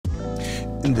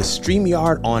In the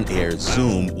StreamYard On-Air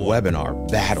Zoom webinar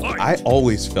battle, I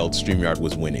always felt StreamYard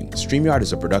was winning. StreamYard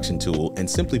is a production tool, and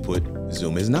simply put,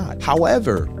 Zoom is not.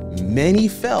 However, many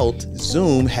felt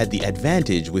Zoom had the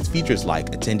advantage with features like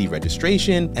attendee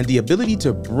registration and the ability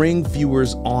to bring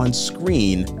viewers on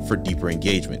screen for deeper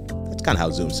engagement. That's kind of how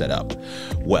Zoom's set up.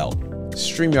 Well,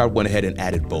 StreamYard went ahead and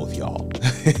added both, y'all.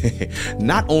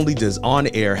 Not only does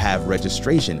On-Air have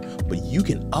registration, but you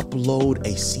can upload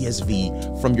a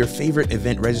CSV from your favorite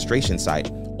event registration site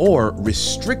or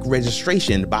restrict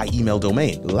registration by email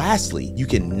domain. Lastly, you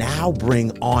can now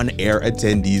bring On-Air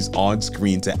attendees on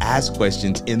screen to ask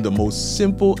questions in the most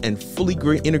simple and fully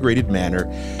integrated manner.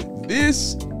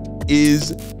 This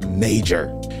is major,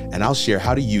 and I'll share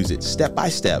how to use it step by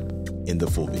step in the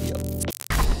full video.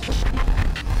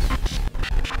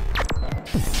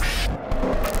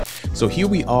 So here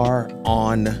we are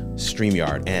on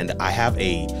StreamYard, and I have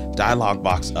a dialog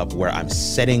box up where I'm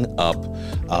setting up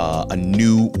a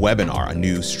new webinar, a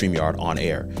new StreamYard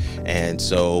On-Air. And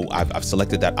so I've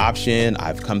selected that option.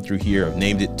 I've come through here, I've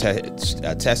named it Test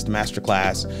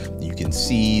Masterclass. You can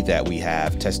see that we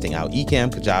have testing out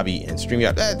Ecamm, Kajabi, and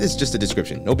StreamYard. This is just a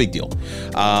description, no big deal.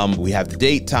 We have the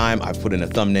date, time, I've put in a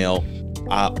thumbnail.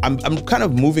 I'm kind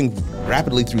of moving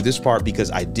rapidly through this part because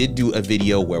I did do a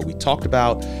video where we talked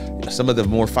about some of the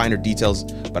more finer details,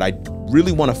 but I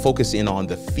really want to focus in on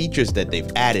the features that they've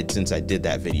added since I did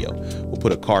that video. We'll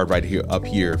put a card right here up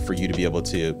here for you to be able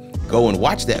to go and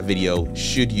watch that video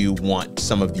should you want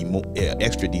some of the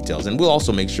extra details. And we'll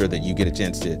also make sure that you get a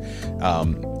chance to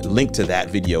link to that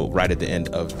video right at the end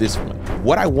of this one.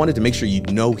 What I wanted to make sure you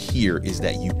know here is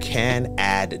that you can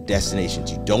add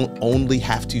destinations. You don't only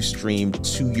have to stream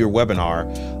to your webinar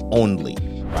only,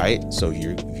 right? So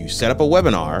if you set up a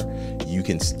webinar, you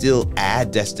can still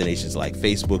add destinations like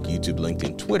Facebook, YouTube,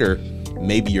 LinkedIn, Twitter.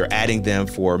 Maybe you're adding them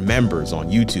for members on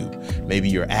YouTube. Maybe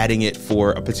you're adding it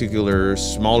for a particular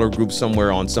smaller group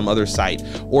somewhere on some other site,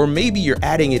 or maybe you're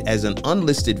adding it as an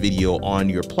unlisted video on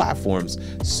your platforms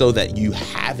so that you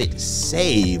have it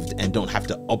saved and don't have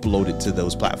to upload it to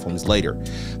those platforms later.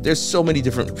 There's so many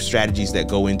different strategies that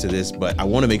go into this, but I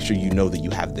want to make sure you know that you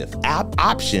have the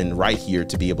option right here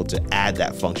to be able to add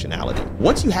that functionality.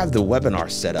 Once you have the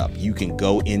webinar set up, you can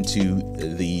go into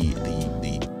the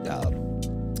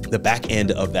back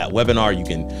end of that webinar. You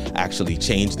can actually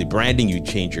change the branding, you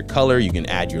change your color, you can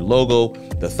add your logo.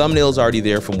 The thumbnail is already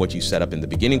there from what you set up in the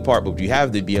beginning part, but if you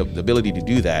have the ability to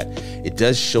do that, it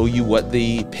does show you what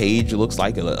the page looks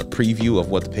like, a preview of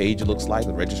what the page looks like,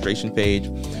 the registration page,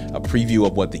 a preview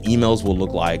of what the emails will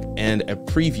look like, and a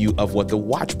preview of what the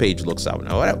watch page looks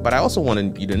like. But I also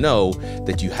wanted you to know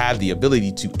that you have the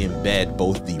ability to embed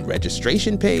both the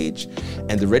registration page,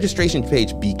 and the registration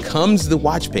page becomes the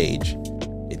watch page.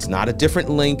 It's not a different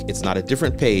link. It's not a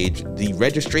different page. The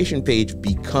registration page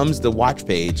becomes the watch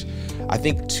page, I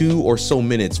think 2 or so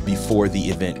minutes before the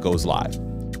event goes live.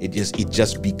 It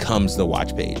just becomes the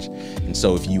watch page. And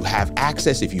so if you have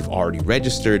access, if you've already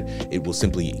registered, it will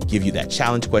simply give you that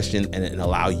challenge question and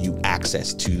allow you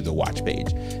access to the watch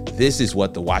page. This is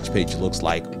what the watch page looks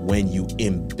like when you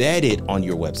embed it on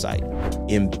your website.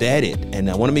 Embed it. And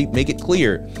I want to make it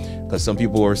clear, because some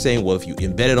people are saying, well, if you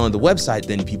embed it on the website,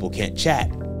 then people can't chat.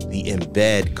 The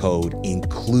embed code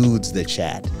includes the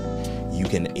chat. You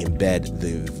can embed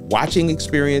the watching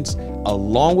experience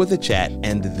along with the chat,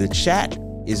 and the chat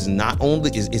is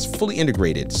is fully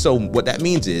integrated. So what that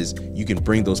means is you can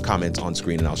bring those comments on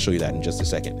screen, and I'll show you that in just a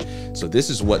second. So this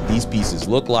is what these pieces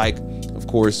look like. Of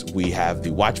course, we have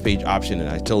the watch page option, and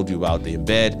I told you about the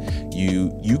embed.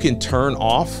 You can turn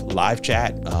off live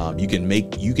chat. You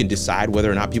can decide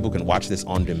whether or not people can watch this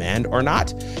on demand or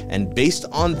not. And based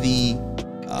on the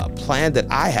plan that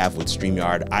I have with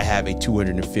StreamYard, I have a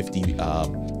 250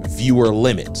 viewer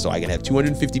limit. So I can have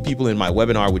 250 people in my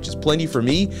webinar, which is plenty for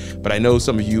me, but I know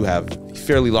some of you have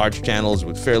fairly large channels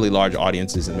with fairly large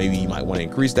audiences, and maybe you might want to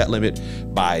increase that limit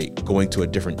by going to a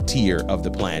different tier of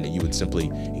the plan, and you would simply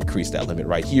increase that limit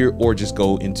right here, or just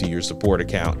go into your support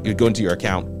account, you go into your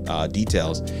account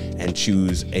details and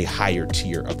choose a higher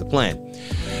tier of the plan.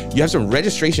 You have some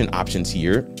registration options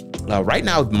here. Right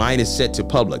now, mine is set to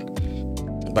public,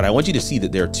 but I want you to see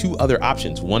that there are 2 other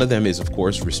options. One of them is, of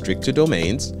course, restrict to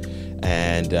domains.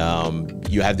 And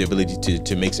you have the ability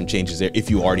to make some changes there. If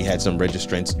you already had some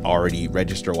registrants already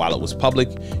register while it was public,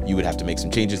 you would have to make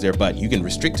some changes there, but you can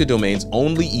restrict to domains,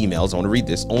 only emails. I want to read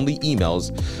this, only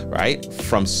emails, right,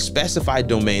 from specified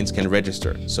domains can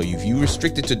register. So if you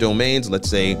restrict it to domains, let's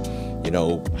say,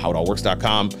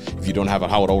 howitallworks.com. If you don't have a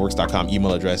howitallworks.com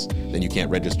email address, then you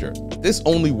can't register. This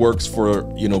only works for,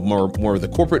 more of the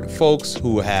corporate folks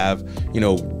who have,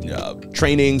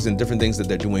 trainings and different things that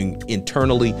they're doing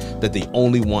internally that they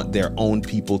only want their own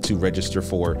people to register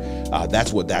for.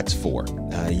 That's what that's for.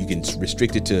 You can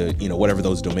restrict it to, whatever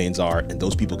those domains are, and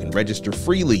those people can register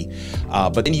freely.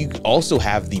 But then you also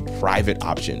have the private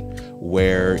option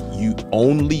where you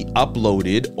only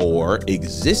uploaded or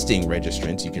existing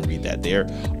registrants, you can read that there,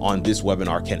 on this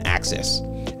webinar can access.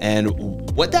 And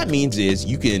what that means is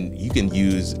you can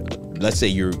use, let's say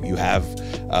you have,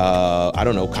 I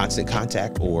don't know, Constant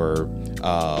Contact or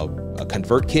a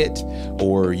Convert Kit,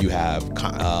 or you have,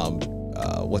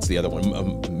 what's the other one?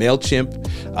 MailChimp.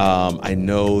 I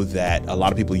know that a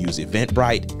lot of people use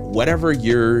Eventbrite. Whatever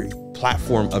your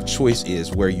platform of choice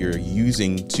is where you're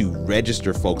using to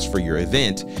register folks for your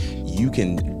event, you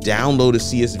can download a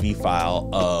CSV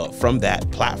file from that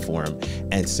platform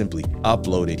and simply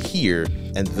upload it here.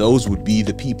 And those would be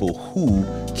the people who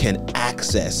can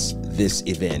access this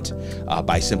event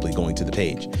by simply going to the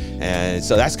page. And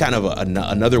so that's kind of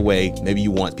another way. Maybe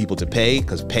you want people to pay,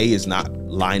 because pay is not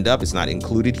lined up, it's not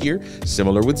included here,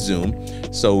 similar with Zoom.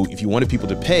 So if you wanted people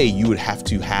to pay, you would have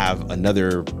to have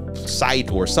another site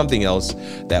or something else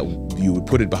that you would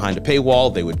put it behind a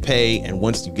paywall, they would pay, and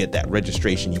once you get that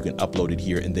registration, you can upload it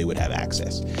here and they would have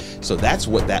access. So that's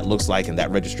what that looks like, and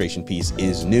that registration piece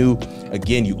is new.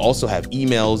 Again, you also have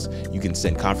emails. You can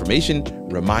send confirmation,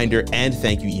 reminder, and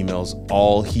thank you emails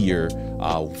all here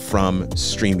from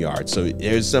StreamYard. So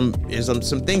there's some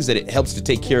things that it helps to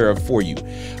take care of for you.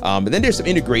 And then there's some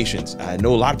integrations. I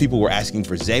know a lot of people were asking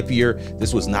for Zapier.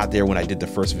 This was not there when I did the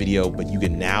first video, but you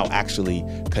can now actually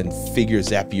configure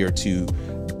Zapier to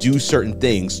do certain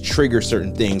things, trigger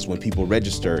certain things when people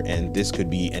register, and this could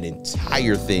be an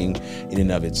entire thing in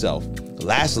and of itself.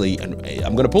 Lastly, and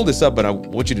I'm going to pull this up, but I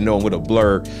want you to know I'm going to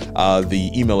blur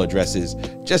the email addresses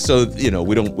just so we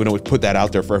don't put that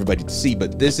out there for everybody to see.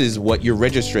 But this is what your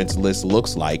registrants list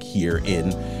looks like here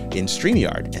in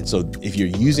StreamYard. And so if you're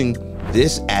using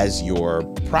this as your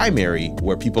primary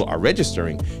where people are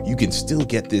registering, you can still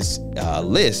get this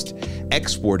list,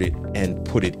 export it, and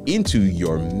put it into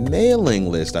your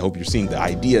mailing list. I hope you're seeing the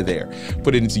idea there.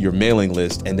 Put it into your mailing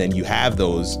list, and then you have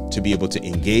those to be able to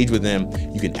engage with them.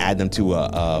 You can add them to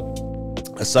a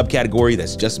subcategory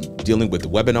that's just dealing with the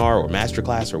webinar or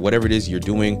masterclass or whatever it is you're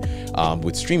doing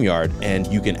with StreamYard, and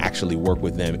you can actually work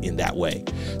with them in that way.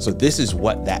 So this is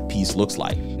what that piece looks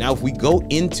like. Now, if we go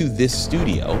into this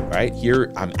studio, right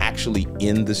here, I'm actually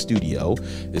in the studio.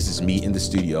 This is me in the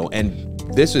studio, and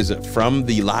this is from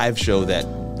the live show that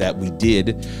we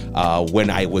did when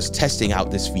I was testing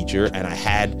out this feature, and I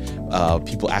had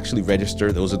people actually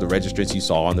register. Those are the registrants you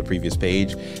saw on the previous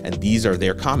page, and these are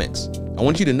their comments. I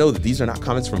want you to know that these are not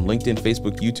comments from LinkedIn,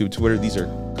 Facebook, YouTube, Twitter. These are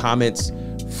comments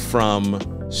from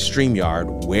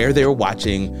StreamYard, where they're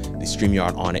watching the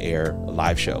StreamYard On-Air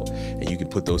live show. And you can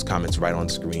put those comments right on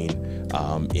screen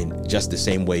in just the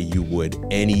same way you would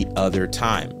any other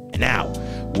time. Now,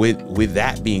 with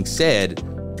that being said,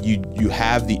 you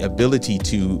have the ability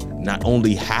to not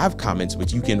only have comments,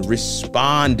 but you can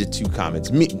respond to comments.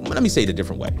 Let me say it a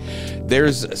different way.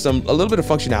 There's a little bit of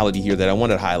functionality here that I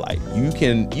want to highlight. You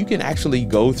can actually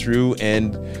go through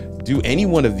and do any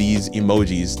one of these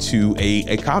emojis to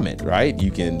a comment, right?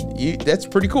 That's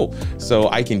pretty cool. So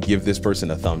I can give this person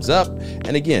a thumbs up.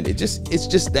 And again, it's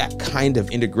just that kind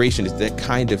of integration. It's that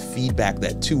kind of feedback,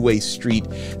 that two-way street,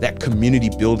 that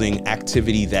community building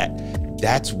activity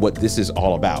that's what this is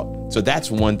all about. So that's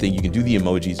one thing. You can do the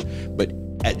emojis, but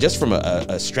just from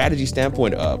a strategy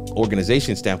standpoint,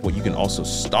 organization standpoint, you can also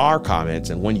star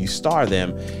comments. And when you star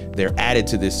them, they're added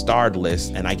to this starred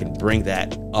list, and I can bring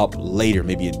that up later,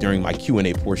 maybe during my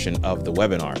Q&A portion of the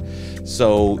webinar.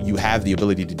 So you have the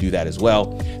ability to do that as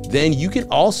well. Then you can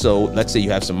also, let's say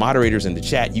you have some moderators in the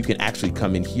chat, you can actually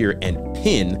come in here and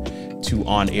pin to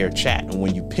on-air chat. And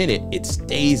when you pin it, it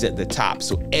stays at the top,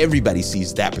 so everybody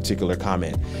sees that particular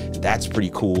comment. That's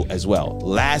pretty cool as well.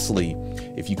 Lastly,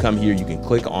 if you come here, you can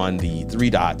click on the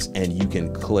three dots and you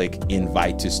can click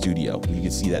invite to studio. You can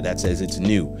see that says it's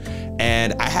new.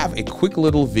 And I have a quick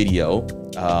little video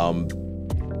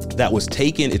that was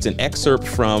taken. It's an excerpt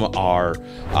from our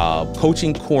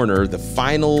coaching corner, the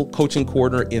final coaching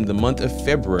corner in the month of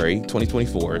February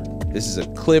 2024. This is a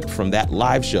clip from that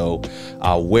live show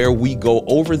where we go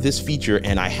over this feature,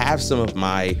 and I have some of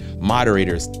my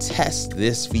moderators test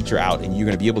this feature out, and you're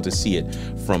going to be able to see it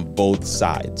from both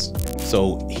sides.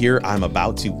 So here I'm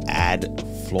about to add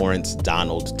Florence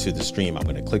Donald to the stream. I'm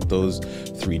going to click those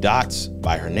 3 dots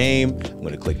by her name. I'm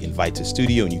going to click invite to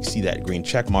studio, and you can see that green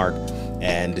check mark.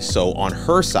 And so on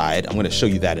her side, I'm going to show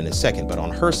you that in a second, but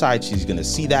on her side, she's going to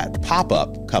see that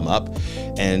pop-up come up,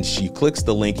 and she clicks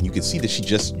the link, and you can see that she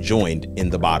just joined in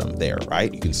the bottom there,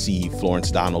 right? You can see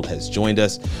Florence Donald has joined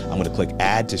us. I'm going to click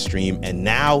add to stream, and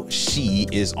now she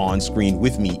is on screen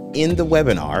with me in the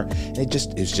webinar, and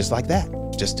it's just like that.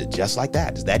 Just like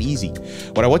that. It's that easy.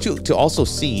 What I want you to also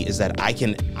see is that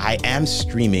I am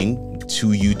streaming to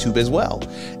YouTube as well.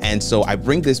 And so I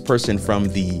bring this person from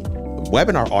the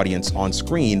webinar audience on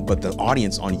screen, but the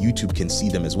audience on YouTube can see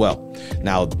them as well.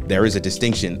 Now, there is a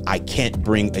distinction. I can't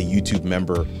bring a YouTube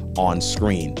member on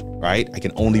screen, right? I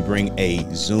can only bring a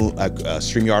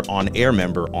StreamYard On-Air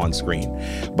member on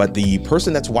screen. But the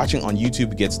person that's watching on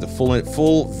YouTube gets the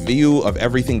full view of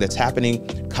everything that's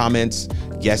happening, comments,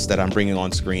 guests that I'm bringing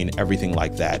on screen, everything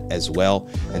like that as well.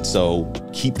 And so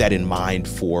keep that in mind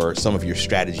for some of your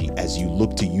strategy as you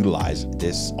look to utilize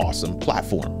this awesome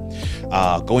platform.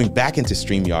 Going back into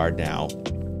StreamYard now,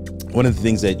 one of the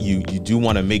things that you do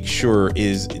want to make sure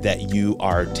is that you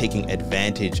are taking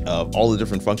advantage of all the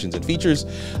different functions and features.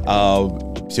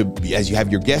 As you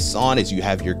have your guests on, as you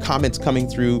have your comments coming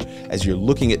through, as you're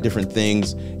looking at different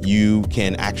things, you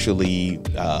can actually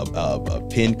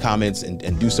pin comments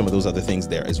and do some of those other things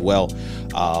there as well.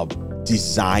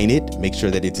 Design it, make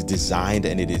sure that it's designed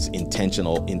and it is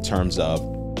intentional in terms of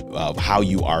how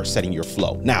you are setting your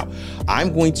flow. Now,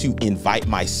 I'm going to invite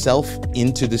myself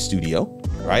into the studio,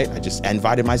 right? I just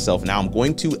invited myself. Now I'm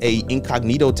going to a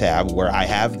incognito tab where I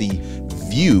have the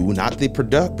view, not the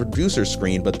producer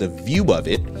screen, but the view of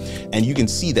it. And you can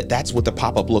see that that's what the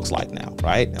pop-up looks like now,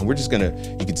 right? And we're just you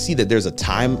can see that there's a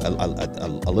time,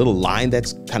 a little line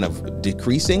that's kind of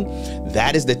decreasing.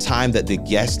 That is the time that the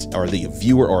guest or the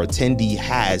viewer or attendee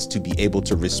has to be able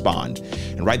to respond.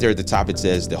 And right there at the top, it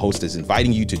says the host is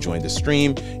inviting you to join the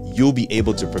stream. You'll be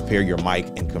able to prepare your mic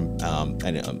and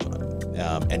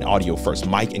audio first,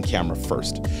 mic and camera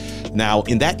first. Now,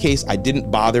 in that case, I didn't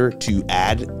bother to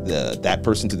add that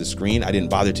person to the screen. I didn't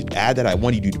bother to add that. I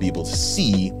wanted you to be able to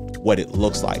see what it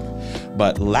looks like.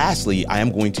 But lastly, I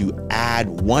am going to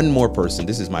add one more person.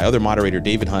 This is my other moderator,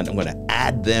 David Hunt. I'm going to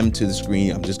add them to the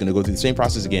screen. I'm just going to go through the same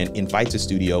process again, invite to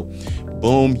studio.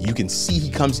 Boom, you can see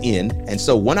he comes in. And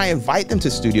so when I invite them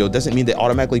to studio, it doesn't mean they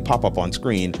automatically pop up on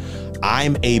screen.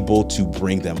 I'm able to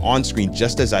bring them on screen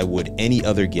just as I would any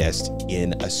other guest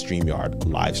in a StreamYard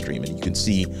live stream. And you can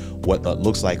see what that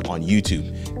looks like on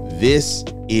YouTube. This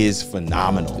is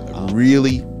phenomenal. A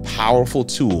really powerful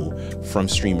tool from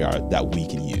StreamYard that we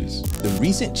can use. The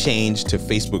recent change to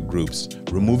Facebook groups,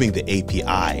 removing the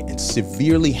API and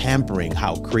severely hampering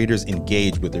how creators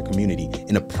engage with their community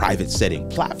in a private setting.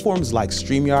 Platforms like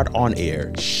StreamYard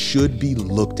On-Air should be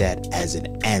looked at as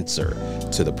an answer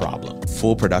to the problem.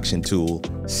 Full production tool,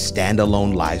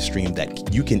 standalone live stream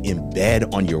that you can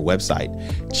embed on your website,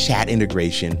 chat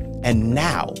integration, and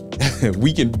now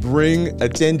we can bring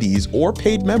attendees or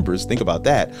paid members, think about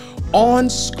that, on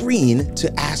screen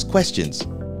to ask questions.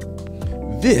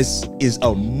 This is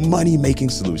a money-making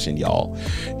solution, y'all.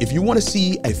 If you want to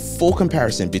see a full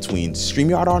comparison between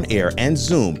StreamYard On-Air and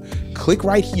Zoom, click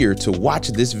right here to watch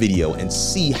this video and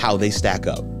see how they stack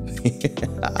up.